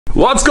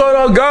What's going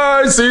on,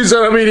 guys?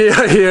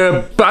 CZeroMedia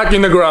here, back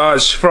in the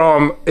garage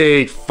from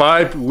a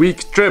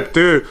 5-week trip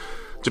to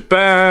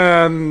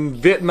Japan,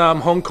 Vietnam,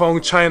 Hong Kong,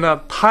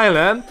 China,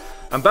 Thailand.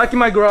 I'm back in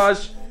my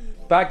garage,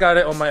 back at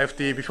it on my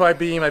FD. Before I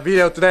begin my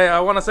video today, I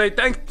want to say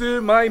thanks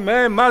to my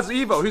man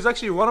Evo, who's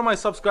actually one of my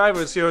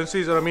subscribers here on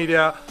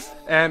CZeroMedia,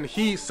 and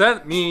he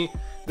sent me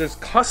this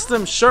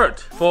custom shirt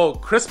for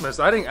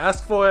Christmas. I didn't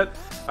ask for it.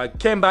 I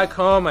came back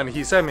home and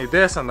he sent me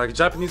this and like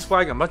Japanese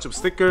flag and a bunch of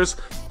stickers.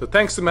 So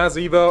thanks to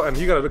Evo, and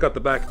you gotta look at the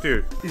back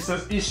too. It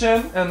says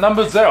Ishin and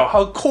number 0.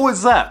 How cool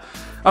is that?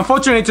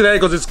 Unfortunately today,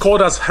 because it's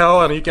cold as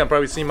hell and you can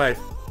probably see my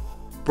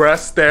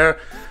breast there,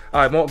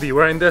 I won't be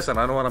wearing this and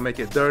I don't want to make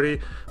it dirty.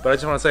 But I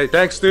just want to say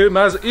thanks to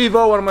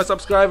Evo, one of my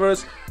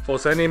subscribers, for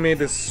sending me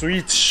this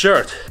sweet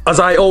shirt. As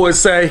I always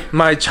say,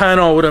 my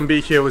channel wouldn't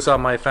be here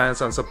without my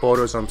fans and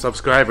supporters and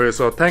subscribers.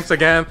 So thanks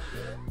again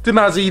to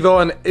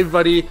Evo and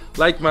everybody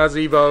like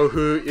Evo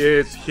who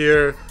is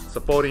here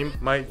supporting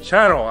my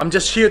channel. I'm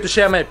just here to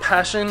share my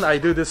passion. I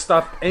do this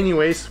stuff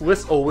anyways,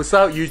 with or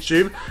without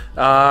YouTube.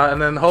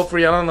 And then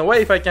hopefully along the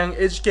way, if I can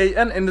educate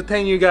and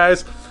entertain you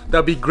guys,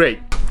 that'd be great.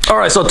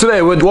 Alright, so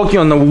today we're working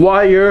on the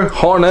wire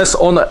harness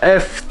on the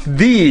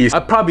FD. I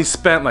probably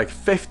spent like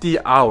 50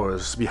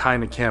 hours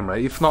behind the camera,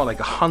 if not like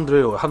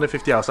 100 or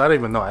 150 hours. I don't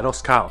even know, I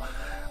lost count.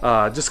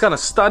 Just kind of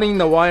studying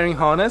the wiring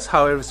harness,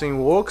 how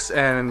everything works,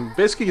 and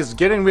basically just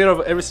getting rid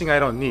of everything I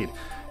don't need.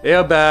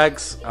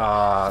 Airbags,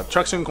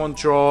 traction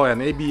control,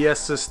 and ABS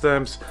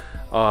systems.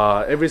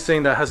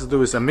 Everything that has to do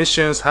with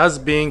emissions has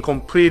been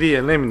completely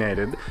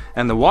eliminated.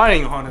 And the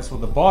wiring harness for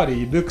the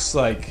body looks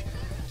like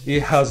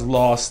it has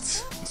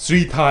lost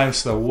 3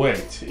 times the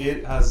weight.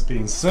 It has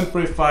been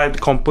simplified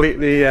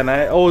completely, and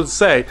I always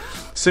say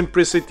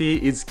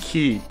simplicity is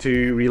key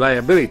to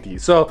reliability.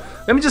 So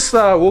let me just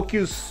walk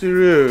you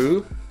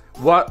through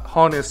what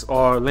harness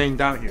are laying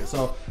down here.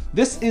 So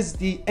this is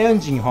the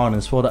engine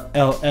harness for the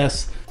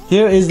LS.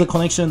 Here is the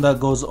connection that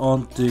goes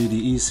on to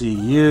the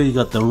ECU. You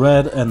got the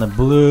red and the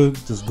blue,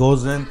 just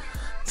goes in.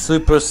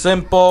 Super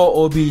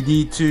simple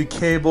OBD2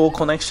 cable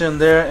connection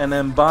there, and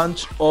then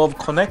bunch of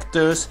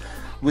connectors,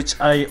 which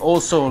I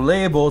also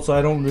labeled so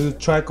I don't lose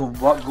track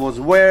of what goes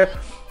where,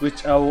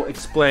 which I will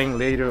explain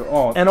later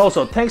on. And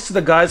also thanks to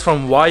the guys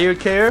from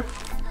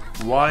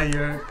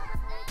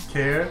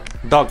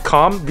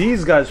wirecare.com.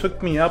 These guys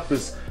hooked me up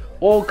with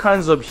all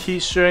kinds of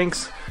heat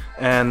shrinks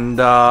and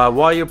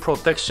wire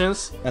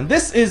protections. And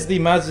this is the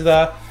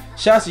Mazda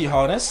chassis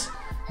harness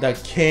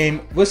that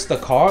came with the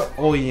car,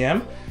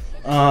 OEM.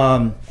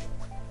 A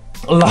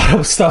lot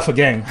of stuff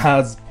again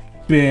has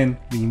been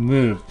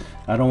removed.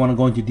 I don't want to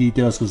go into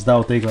details because that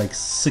will take like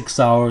 6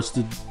 hours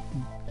to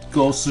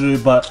go through,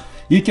 but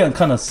you can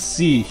kind of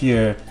see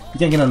here, you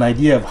can get an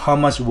idea of how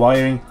much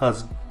wiring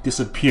has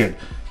disappeared.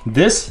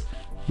 This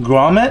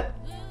grommet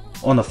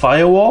on the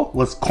firewall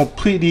was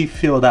completely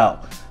filled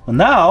out.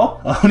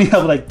 Now I only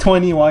have like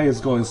 20 wires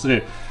going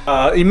through.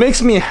 It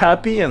makes me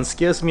happy and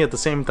scares me at the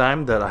same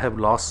time that I have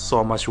lost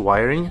so much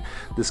wiring.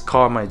 This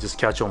car might just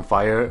catch on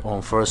fire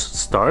on first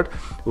start.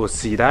 We'll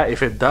see that.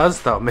 If it does,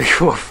 that'll make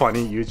for a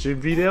funny YouTube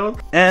video.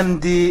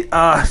 And the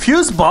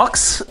fuse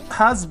box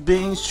has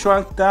been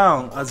shrunk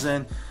down, as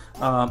in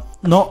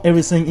not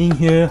everything in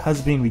here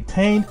has been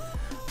retained,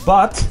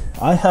 but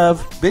I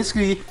have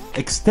basically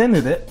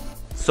extended it.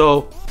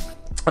 So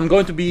I'm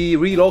going to be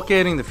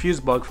relocating the fuse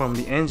box from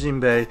the engine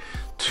bay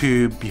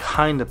to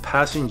behind the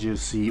passenger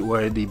seat,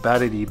 where the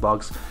battery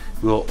box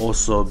will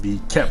also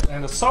be kept.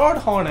 And the third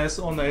harness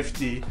on the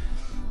FD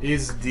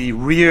is the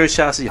rear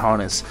chassis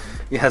harness.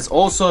 It has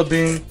also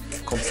been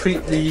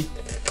completely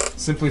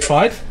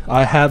simplified.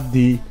 I had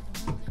the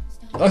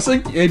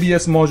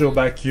ABS module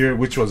back here,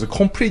 which was a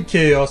complete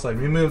chaos. I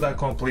removed that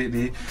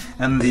completely,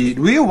 and the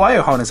rear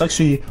wire harness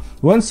actually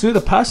went through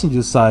the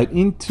passenger side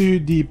into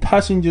the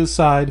passenger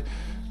side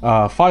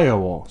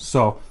firewall.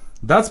 So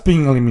that's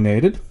being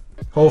eliminated.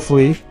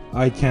 Hopefully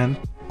I can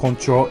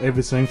control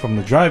everything from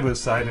the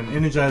driver's side and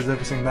energize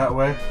everything that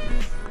way.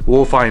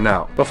 We'll find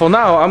out. But for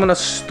now, I'm gonna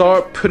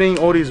start putting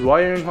all these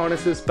wiring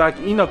harnesses back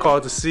in the car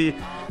to see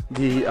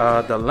the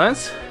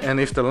length, and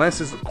if the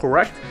length is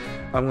correct,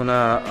 I'm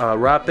gonna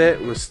wrap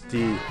it with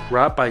the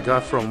wrap I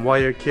got from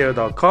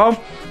wirecare.com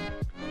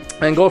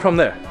and go from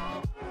there.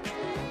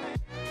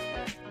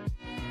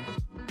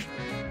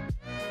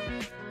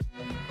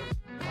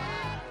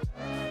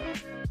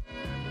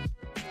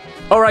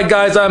 Alright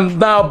guys, I'm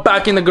now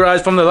back in the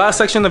garage. From the last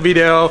section of the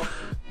video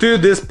to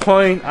this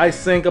point, I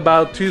think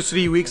about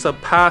 2-3 weeks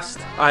have passed.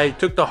 I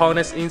took the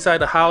harness inside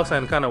the house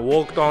and kind of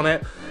worked on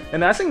it,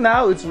 and I think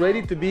now it's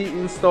ready to be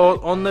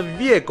installed on the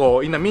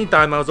vehicle. In the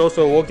meantime, I was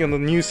also working on the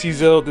new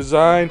CZero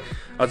design,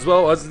 as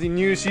well as the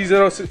new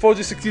CZero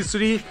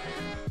 4063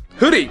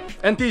 hoodie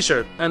and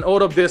t-shirt, and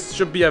all of this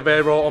should be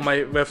available on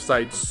my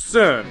website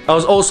soon. I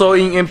was also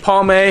in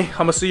Empalme,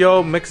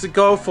 Hermosillo,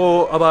 Mexico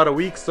for about a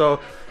week, so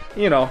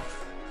you know,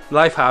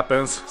 life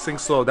happens,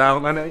 things slow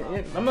down, and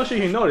I'm not sure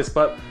if you noticed,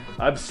 but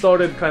I've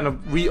started kind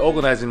of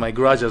reorganizing my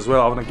garage as well.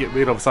 I want to get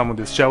rid of some of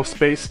this shelf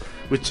space,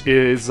 which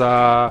is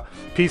a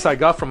piece I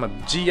got from a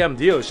GM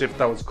dealership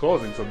that was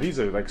closing. So these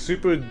are like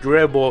super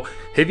durable,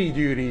 heavy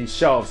duty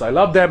shelves. I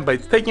love them, but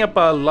it's taking up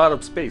a lot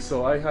of space.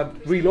 So I have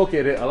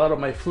relocated a lot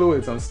of my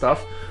fluids and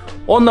stuff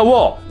on the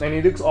wall, and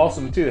it looks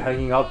awesome too,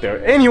 hanging out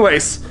there.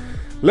 Anyways,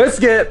 let's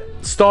get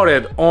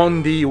started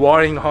on the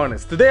wiring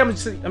harness. Today I'm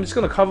just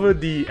gonna cover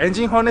the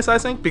engine harness, I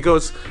think,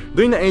 because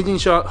doing the engine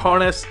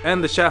harness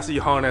and the chassis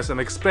harness and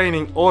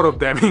explaining all of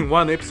them in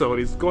one episode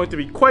is going to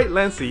be quite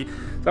lengthy.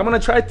 So I'm gonna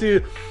try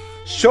to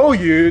show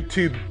you,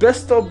 to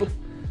best of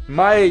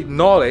my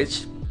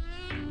knowledge,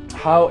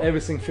 how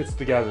everything fits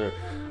together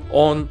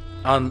on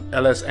an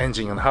LS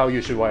engine and how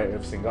you should wire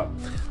everything up.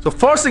 So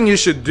first thing you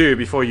should do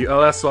before you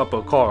LS swap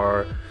a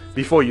car,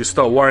 before you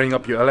start wiring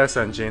up your LS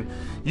engine,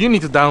 you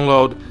need to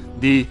download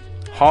the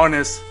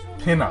harness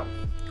pinup.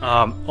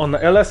 On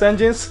the LS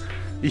engines,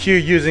 if you're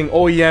using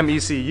OEM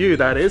ECU,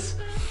 that is,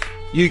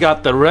 you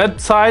got the red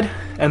side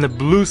and the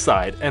blue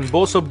side, and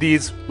both of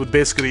these would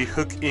basically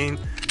hook in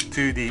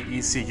to the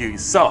ECU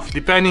itself.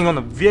 Depending on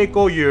the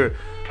vehicle you're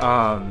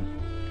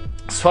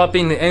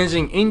swapping the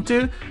engine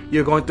into,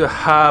 you're going to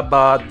have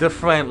a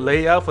different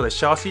layout for the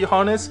chassis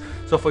harness.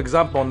 So for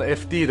example, on the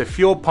FD, the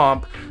fuel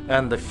pump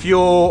and the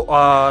fuel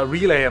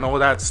relay and all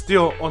that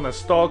still on the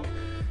stock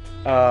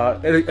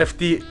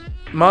FD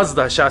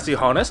Mazda chassis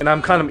harness, and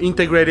I'm kind of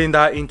integrating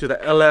that into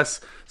the LS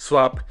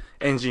swap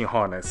engine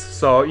harness.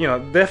 So, you know,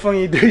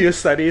 definitely do your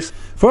studies.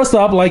 First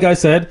up, like I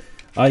said,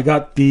 I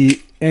got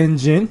the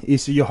engine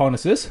ECU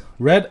harnesses,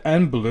 red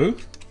and blue.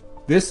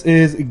 This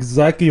is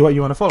exactly what you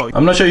want to follow.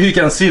 I'm not sure if you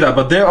can see that,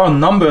 but there are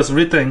numbers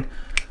written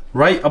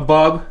right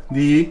above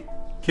the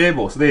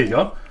cables. There you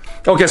go.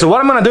 Okay, so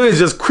what I'm gonna do is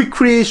just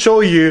quickly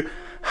show you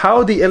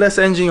how the LS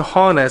engine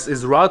harness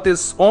is routed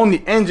on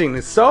the engine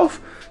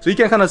itself, so you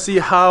can kind of see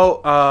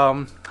how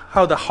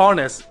the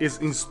harness is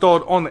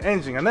installed on the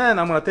engine, and then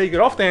I'm gonna take it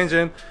off the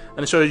engine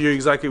and show you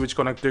exactly which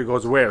connector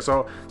goes where.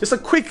 So just a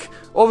quick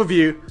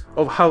overview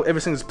of how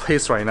everything is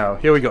placed right now.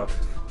 Here we go.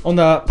 On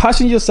the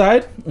passenger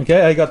side,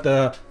 okay, I got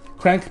the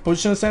crank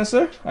position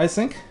sensor, I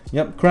think.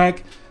 Yep,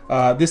 crank.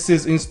 This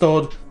is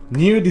installed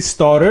near the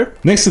starter.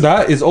 Next to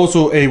that is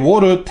also a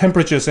water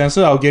temperature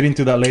sensor. I'll get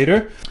into that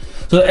later.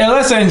 So the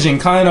LS engine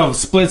kind of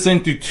splits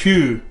into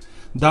two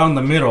down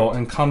the middle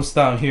and comes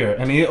down here,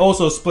 and it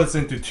also splits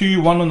into two,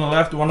 one on the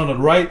left, one on the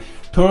right,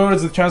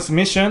 towards the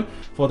transmission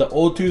for the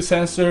O2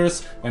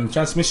 sensors and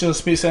transmission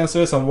speed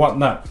sensors and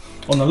whatnot.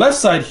 On the left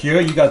side here,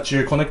 you got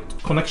your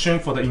connection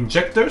for the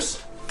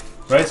injectors,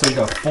 right? So you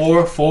got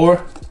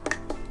four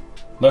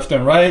left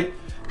and right.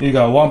 You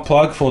got one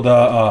plug for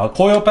the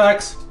coil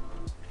packs,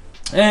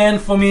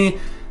 and for me,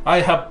 I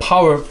have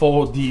power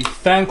for the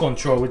fan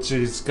control, which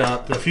is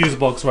got the fuse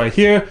box right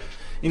here.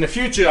 In the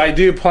future, I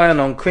do plan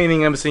on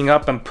cleaning everything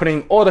up and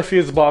putting all the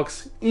fuse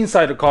box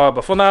inside the car,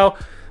 but for now,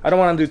 I don't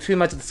want to do too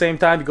much at the same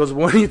time, because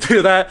when you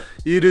do that,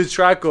 you lose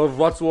track of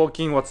what's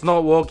working, what's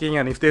not working,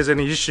 and if there's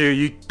any issue,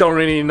 you don't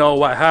really know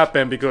what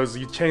happened because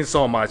you changed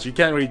so much. You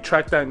can't really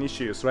track down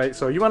issues, right?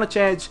 So you want to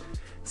change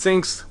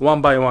things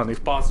one by one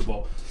if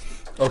possible.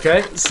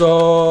 Okay,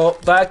 so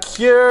back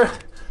here,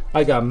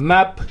 I got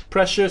map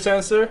pressure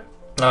sensor.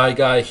 I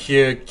got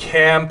here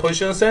cam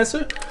position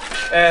sensor,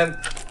 and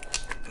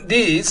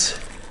these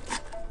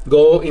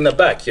go in the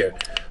back here.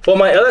 For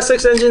my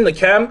LS6 engine, the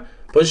cam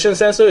position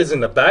sensor is in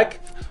the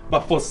back, but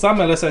for some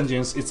LS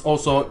engines, it's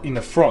also in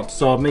the front.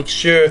 So make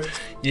sure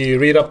you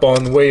read up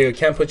on where your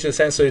cam position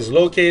sensor is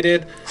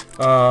located.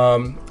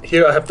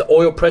 Here I have the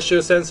oil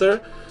pressure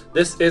sensor.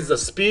 This is the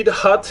speed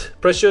hot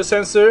pressure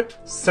sensor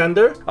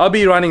sender. I'll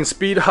be running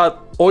speed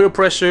hot, oil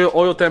pressure,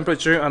 oil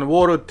temperature, and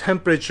water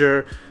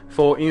temperature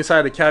for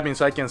inside the cabin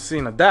so I can see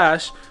in the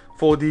dash.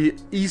 For the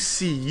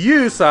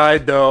ECU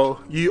side though,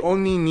 you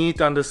only need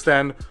to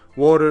understand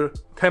water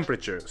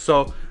temperature.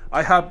 So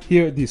I have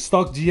here the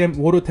stock GM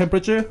water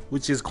temperature,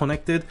 which is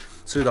connected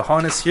to the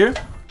harness here.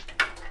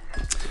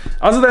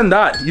 Other than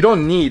that, you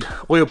don't need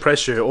oil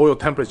pressure, oil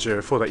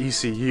temperature for the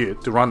ECU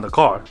to run the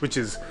car,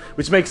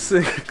 which makes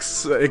it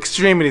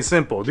extremely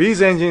simple.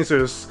 These engines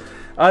are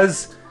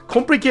as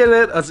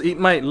complicated as it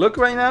might look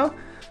right now.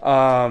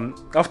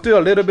 After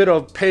a little bit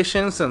of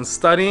patience and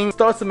studying, it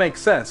starts to make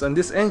sense, and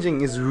this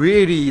engine is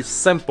really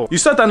simple. You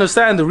start to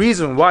understand the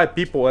reason why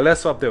people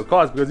LS swap their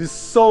cars, because it's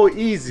so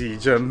easy,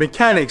 the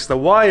mechanics, the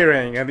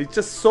wiring, and it's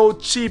just so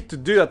cheap to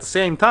do at the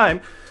same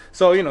time.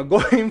 So, you know,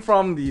 going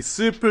from the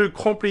super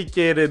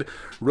complicated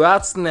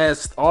rat's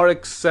nest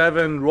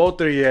RX7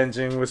 rotary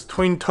engine with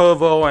twin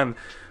turbo and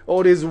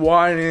all this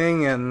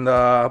wiring and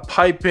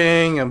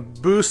piping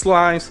and boost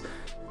lines,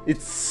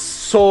 it's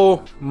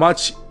so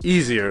much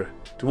easier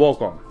to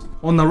work on.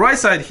 On the right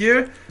side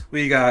here,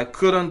 we got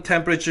coolant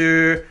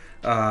temperature,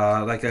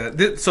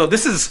 so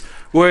this is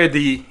where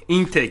the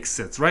intake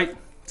sits, right?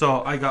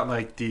 So I got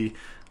like the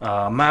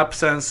map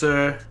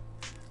sensor,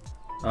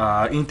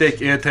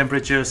 intake air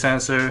temperature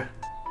sensor,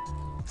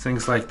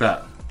 things like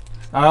that.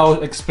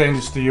 I'll explain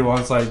this to you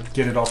once I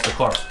get it off the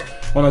car.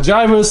 On the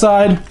driver's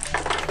side,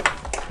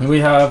 we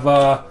have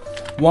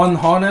one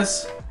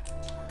harness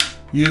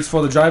used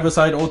for the driver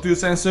side O2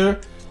 sensor,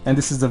 and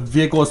this is the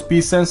vehicle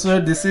speed sensor.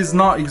 This is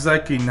not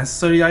exactly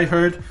necessary, I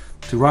heard,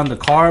 to run the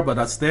car, but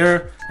that's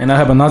there. And I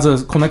have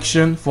another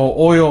connection for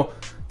oil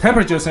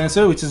temperature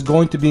sensor, which is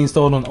going to be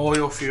installed on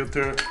oil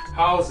filter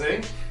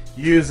housing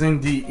using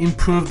the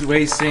improved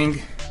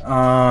racing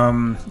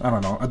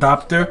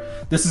adapter.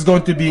 This is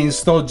going to be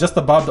installed just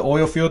above the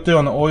oil filter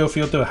on the oil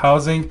filter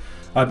housing,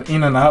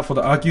 in and out for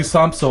the ACU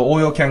sump, so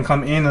oil can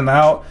come in and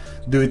out,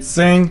 do its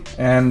thing,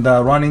 and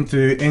run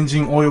into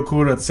engine oil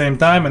cooler at the same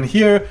time. And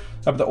here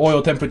I have the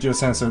oil temperature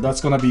sensor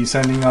that's gonna be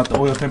sending out the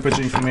oil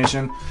temperature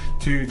information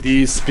to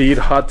the speed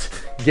hot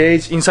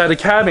gauge inside the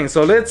cabin.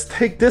 So let's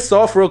take this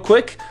off real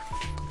quick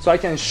so I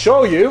can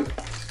show you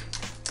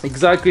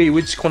exactly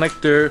which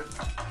connector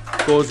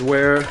goes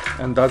where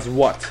and does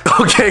what.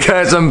 Okay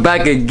guys, I'm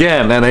back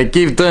again and I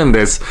keep doing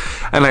this,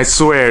 and I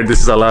swear this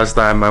is the last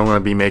time I'm gonna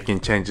be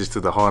making changes to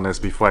the harness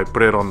before I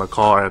put it on the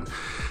car and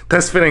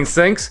test fitting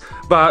things.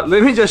 But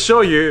let me just show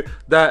you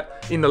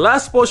that in the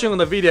last portion of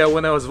the video,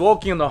 when I was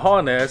walking on the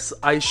harness,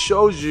 I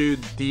showed you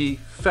the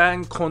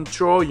fan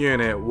control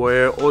unit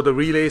where all the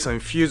relays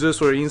and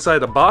fuses were inside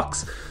the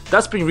box.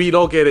 That's been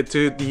relocated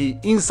to the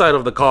inside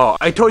of the car.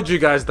 I told you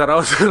guys that I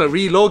was gonna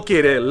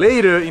relocate it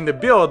later in the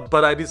build,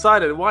 but I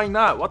decided, why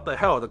not? What the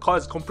hell? The car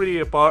is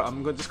completely apart.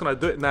 I'm just gonna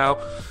do it now.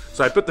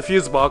 So I put the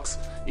fuse box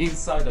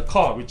inside the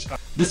car, which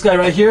this guy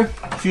right here,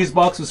 fuse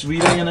box with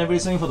relay and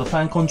everything for the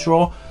fan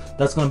control.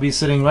 That's gonna be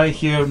sitting right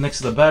here next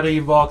to the battery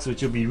box,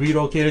 which will be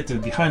relocated to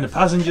behind the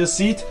passenger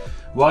seat.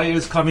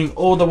 Wires coming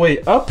all the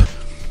way up,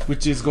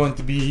 which is going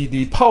to be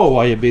the power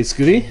wire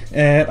basically.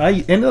 And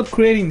I ended up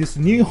creating this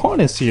new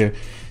harness here.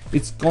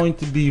 It's going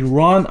to be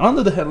run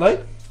under the headlight,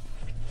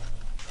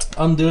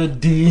 under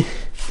the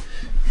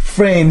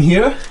frame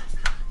here,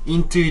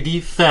 into the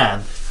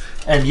fan.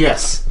 And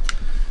yes,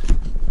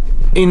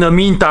 in the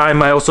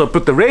meantime, I also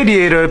put the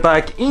radiator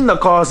back in the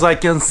car so I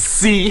can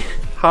see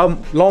how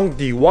long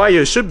the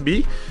wire should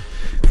be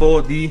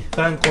for the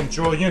fan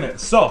control unit.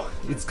 So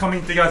it's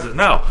coming together.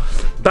 Now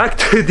back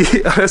to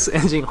the RS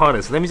engine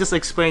harness. Let me just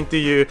explain to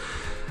you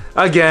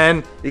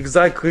again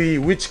exactly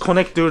which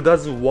connector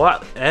does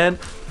what and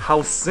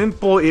how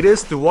simple it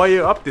is to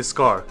wire up this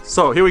car.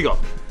 So here we go.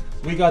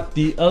 We got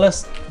the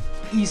LS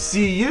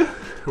ECU,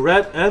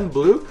 red and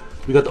blue.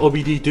 We got the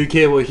OBD2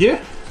 cable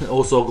here,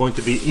 also going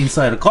to be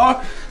inside the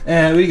car.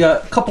 And we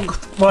got a couple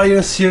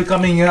wires here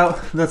coming out.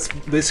 That's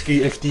basically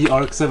FD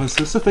RX7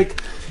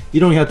 specific. You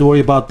don't have to worry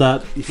about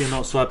that if you're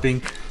not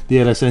swapping the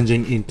LS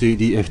engine into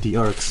the FD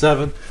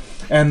RX7.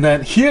 And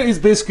then here is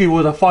basically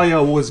where the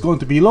firewall is going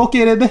to be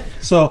located.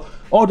 So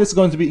all this is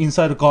going to be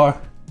inside the car.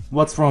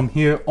 What's from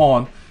here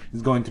on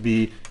is going to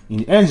be in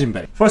the engine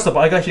bay. First of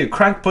all, I got here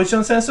crank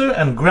position sensor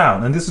and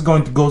ground, and this is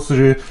going to go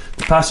through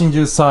the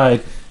passenger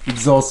side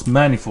exhaust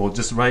manifold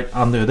just right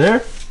under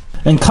there.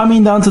 And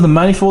coming down to the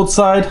manifold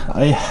side,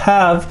 I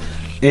have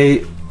a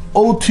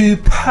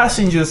O2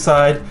 passenger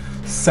side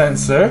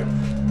sensor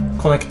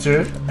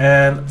connector,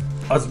 and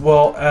as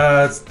well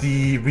as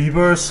the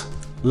reverse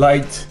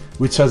light,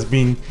 which has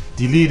been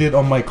deleted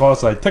on my car,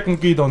 so I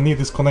technically don't need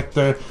this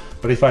connector.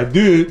 But if I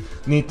do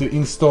need to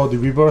install the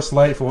reverse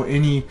light for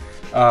any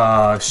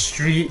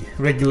street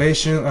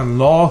regulation and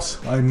laws,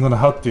 I'm gonna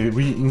have to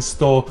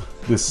reinstall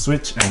the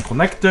switch and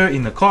connector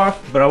in the car,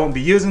 but I won't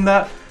be using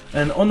that.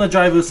 And on the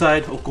driver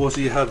side, of course,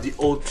 you have the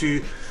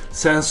O2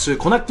 sensor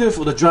connector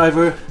for the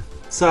driver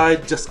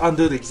side just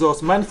under the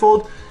exhaust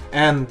manifold,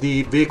 and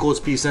the vehicle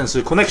speed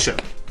sensor connection.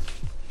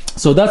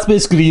 So that's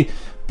basically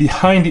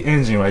behind the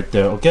engine right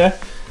there, okay?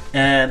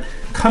 And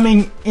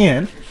coming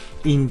in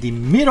the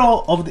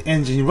middle of the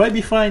engine, right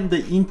behind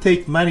the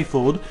intake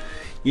manifold,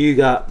 you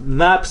got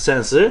MAP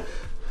sensor,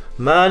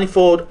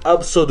 manifold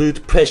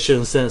absolute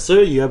pressure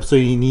sensor. You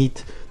absolutely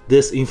need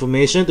this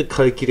information to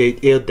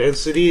calculate air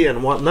density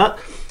and whatnot.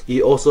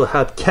 You also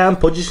have cam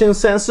position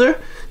sensor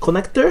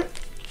connector.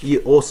 You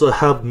also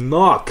have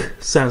knock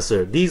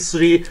sensor. These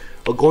three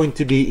are going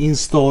to be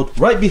installed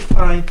right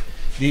behind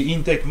the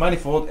intake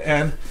manifold,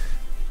 and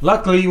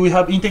luckily we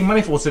have intake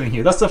manifold sitting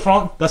here. That's the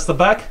front, that's the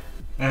back,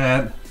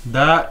 and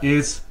that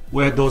is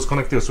where those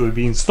connectors will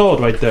be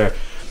installed right there.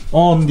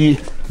 On the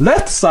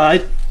left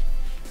side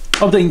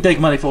of the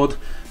intake manifold,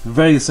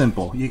 very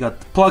simple. You got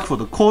the plug for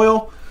the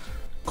coil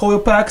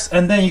packs,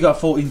 and then you got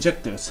 4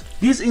 injectors.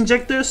 These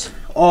injectors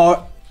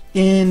are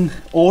in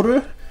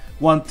order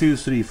 1, 2,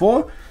 3,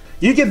 4.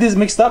 You get this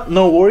mixed up,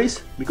 no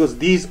worries, because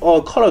these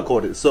are color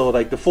coded. So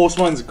like the first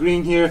one's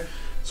green here,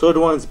 third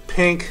one's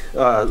pink,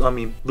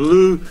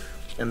 blue,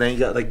 and then you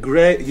got like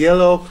gray,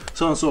 yellow,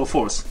 so on and so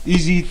forth.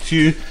 Easy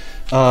to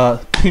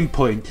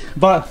pinpoint,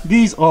 but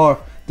these are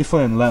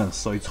different lengths,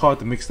 so it's hard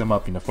to mix them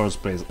up in the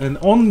first place. And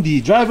on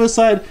the driver's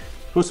side,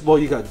 first of all,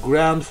 you got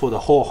ground for the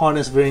whole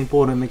harness, very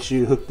important. Make sure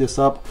you hook this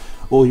up,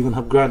 or you're gonna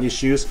have ground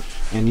issues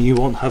and you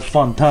won't have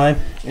fun time.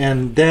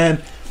 And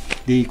then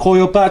the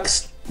coil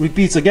packs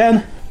repeats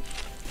again.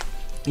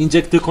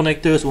 Injector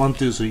connectors 1,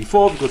 2, 3,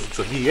 4 because it's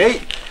a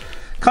V8.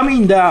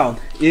 Coming down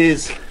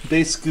is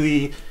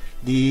basically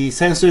the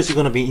sensors you're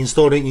going to be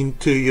installing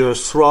into your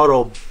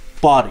throttle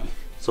body.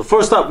 So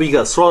first up, we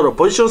got throttle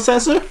position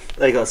sensor.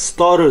 I got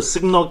starter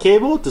signal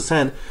cable to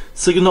send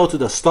signal to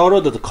the starter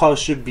that the car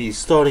should be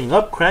starting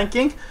up,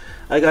 cranking.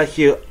 I got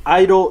here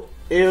idle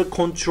air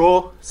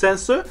control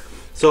sensor,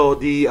 so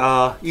the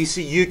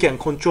ECU can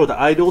control the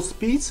idle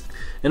speeds.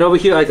 And over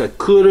here I got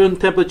coolant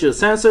temperature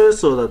sensor,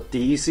 so that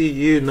the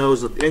ECU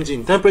knows the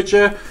engine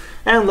temperature.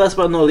 And last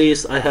but not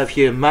least, I have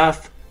here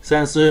MAF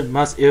sensor,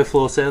 mass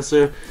airflow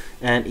sensor,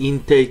 and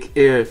intake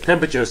air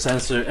temperature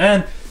sensor.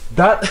 And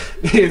that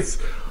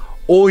is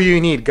all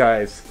you need,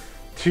 guys,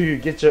 to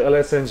get your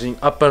LS engine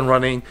up and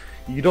running.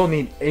 You don't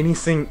need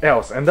anything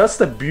else, and that's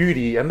the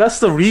beauty, and that's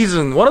the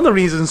reason, one of the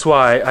reasons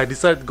why I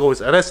decided to go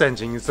with LS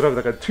engine instead of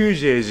like a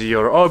 2JG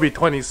or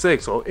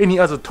RB26 or any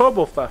other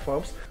turbo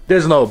platforms.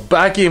 There's no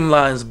vacuum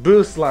lines,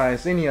 boost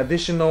lines, any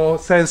additional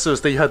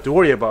sensors that you have to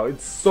worry about.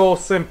 It's so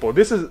simple.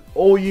 This is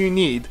all you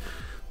need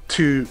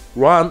to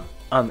run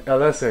an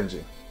LS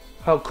engine.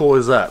 How cool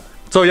is that?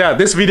 So yeah,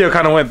 this video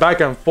kind of went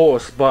back and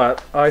forth,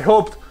 but I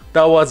hoped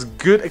that was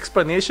good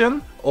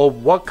explanation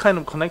of what kind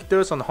of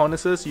connectors and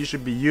harnesses you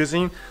should be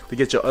using to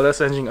get your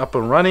LS engine up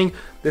and running.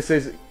 This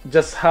is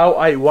just how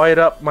I wired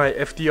up my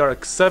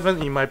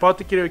RX7 in my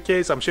particular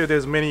case. I'm sure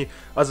there's many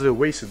other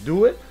ways to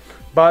do it,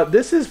 but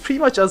this is pretty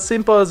much as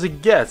simple as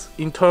it gets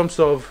in terms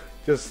of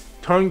just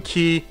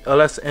turnkey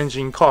LS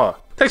engine car.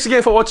 Thanks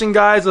again for watching,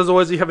 guys. As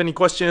always, if you have any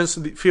questions,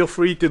 feel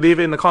free to leave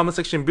it in the comment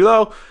section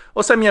below,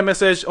 or send me a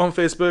message on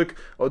Facebook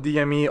or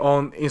DM me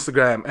on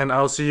Instagram. And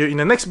I'll see you in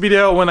the next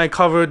video when I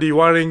cover the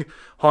wiring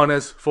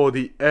harness for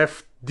the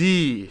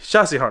FD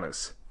chassis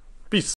harness.